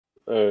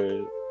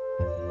Alright.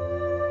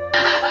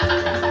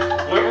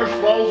 Whoever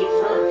swallows it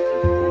first.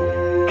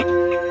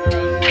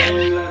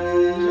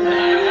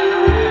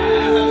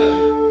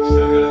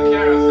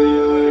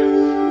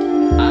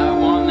 I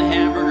won the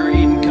hamburger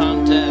eating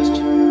contest.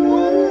 I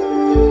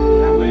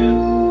win.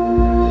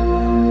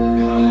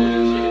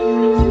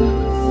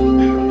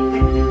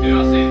 Yeah,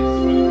 I'll say this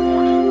for the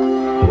morning.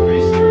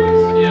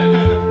 Yeah,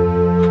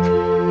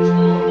 just a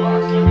little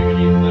box. So we can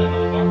eat that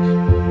box.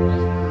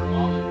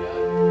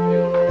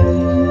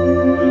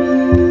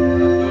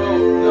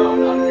 No,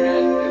 not your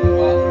head. In the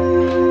bottom.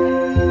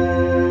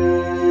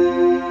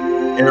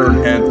 Aaron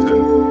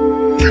Hansen,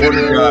 what a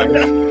guy,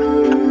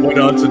 went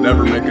on to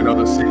never make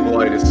another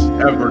sequelitis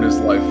ever in his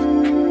life.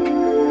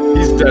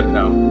 He's dead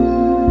now.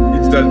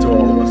 He's dead to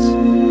all of us.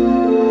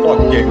 Fuck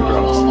Game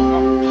Grumps.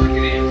 Look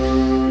it in.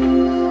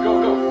 Go.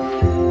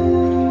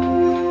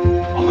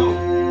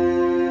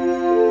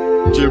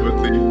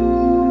 Jimothy.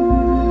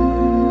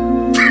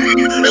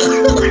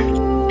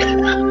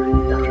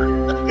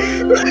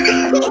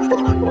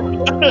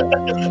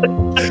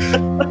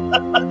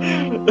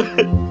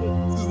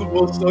 This is the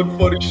most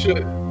unfunny shit.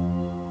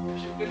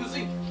 In the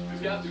sink.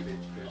 We've got to,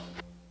 bitch.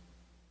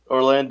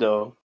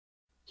 Orlando.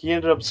 He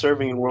ended up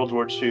serving in World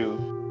War II.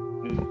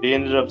 He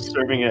ended up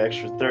serving an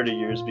extra 30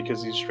 years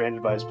because he was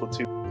stranded by his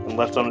platoon and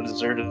left on a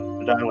deserted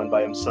island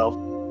by himself.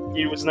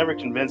 He was never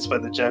convinced by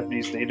the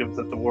Japanese natives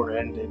that the war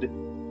ended.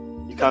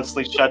 He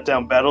constantly shot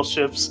down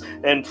battleships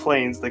and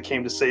planes that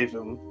came to save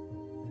him.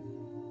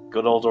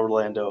 Good old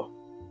Orlando.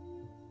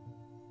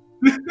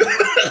 I'm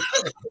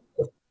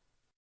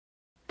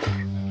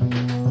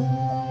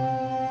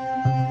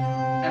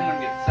gonna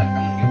get second.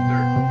 I'm gonna get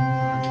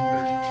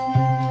third.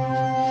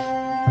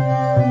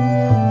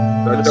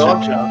 That Mr. dog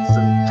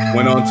Johnson.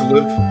 went on to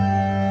live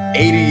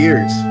 80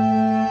 years.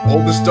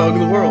 Oldest dog in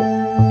the world.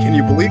 Can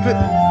you believe it?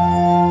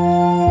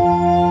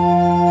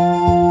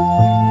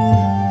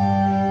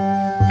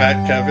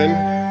 Fat Kevin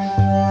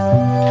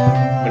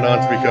went on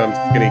to become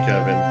Skinny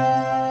Kevin.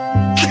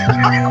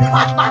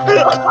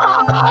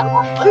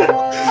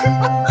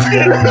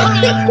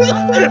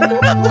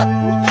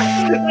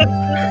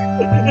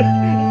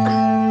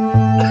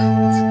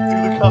 Do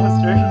the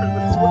commentary for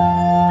this one.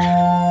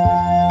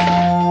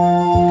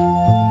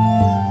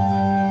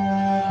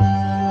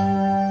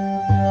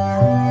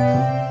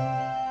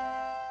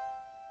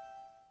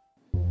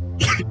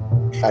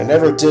 I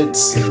never did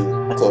see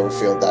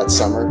Cloverfield that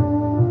summer.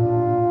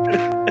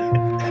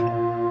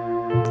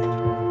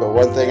 But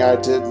one thing I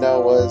did know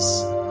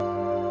was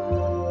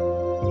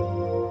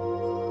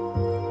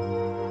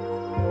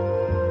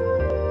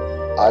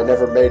I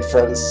never made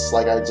friends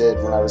like I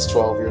did when I was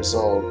 12 years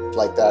old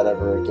like that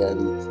ever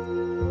again.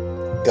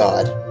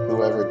 God,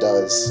 whoever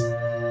does.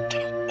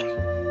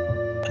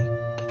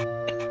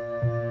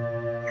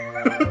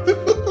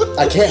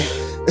 I can't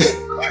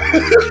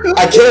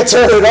I can't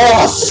turn it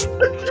off!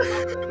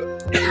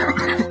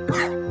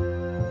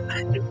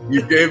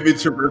 You gave me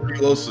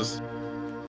tuberculosis.